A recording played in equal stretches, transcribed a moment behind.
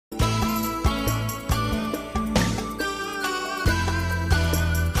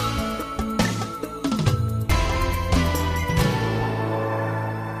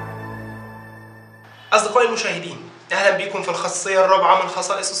أصدقائي المشاهدين، أهلا بكم في الخاصية الرابعة من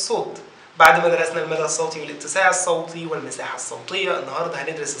خصائص الصوت. بعد ما درسنا المدى الصوتي والاتساع الصوتي والمساحة الصوتية، النهاردة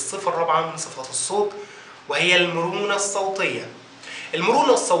هندرس الصفة الرابعة من صفات الصوت وهي المرونة الصوتية.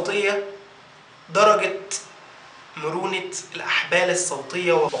 المرونة الصوتية درجة مرونة الأحبال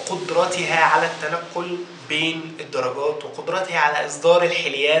الصوتية وقدرتها على التنقل بين الدرجات وقدرتها على إصدار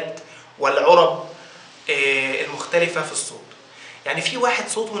الحليات والعرب المختلفة في الصوت. يعني في واحد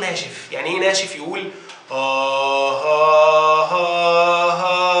صوته ناشف، يعني ايه ناشف؟ يقول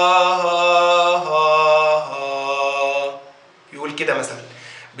يقول كده مثلا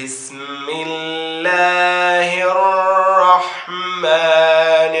بسم الله الرحمن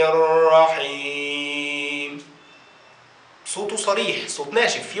الرحيم. صوته صريح، صوت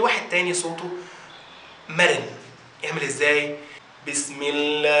ناشف. في واحد تاني صوته مرن، يعمل ازاي؟ بسم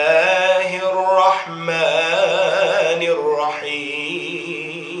الله الرحمن الرحيم،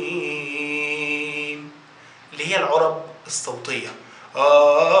 اللي هي العرب الصوتية.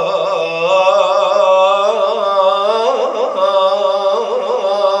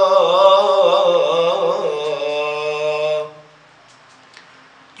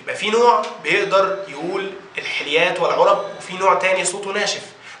 يبقى في نوع بيقدر يقول الحليات والعرب، وفي نوع تاني صوته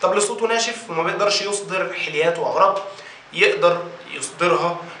ناشف. طب اللي صوته ناشف وما بيقدرش يصدر حليات وعرب، يقدر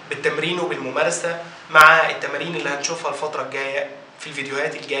يصدرها بالتمرين وبالممارسة مع التمارين اللي هنشوفها الفترة الجاية في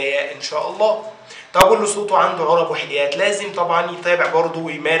الفيديوهات الجاية إن شاء الله. طب اللي صوته عنده عرب وحليات لازم طبعا يتابع برضه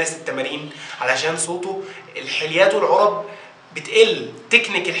ويمارس التمارين، علشان صوته الحليات والعرب بتقل،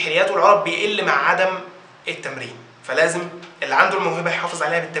 تكنيك الحليات والعرب بيقل مع عدم التمرين. فلازم اللي عنده الموهبة يحافظ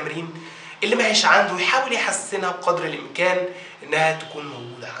عليها بالتمرين، اللي ما هيش عنده يحاول يحسنها بقدر الإمكان إنها تكون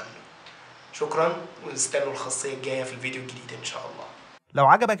موجودة عنده. شكرا، ونستنوا الخاصية الجاية في الفيديو الجديد إن شاء الله. لو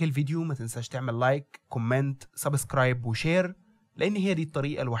عجبك الفيديو ما تنساش تعمل لايك، كومنت، سبسكرايب وشير، لأن هي دي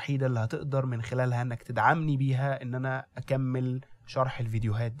الطريقة الوحيدة اللي هتقدر من خلالها إنك تدعمني بيها إن أنا أكمل شرح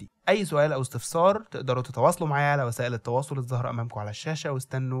الفيديوهات دي. أي سؤال أو استفسار تقدروا تتواصلوا معايا على وسائل التواصل الظاهرة أمامكم على الشاشة،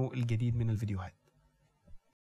 واستنوا الجديد من الفيديوهات.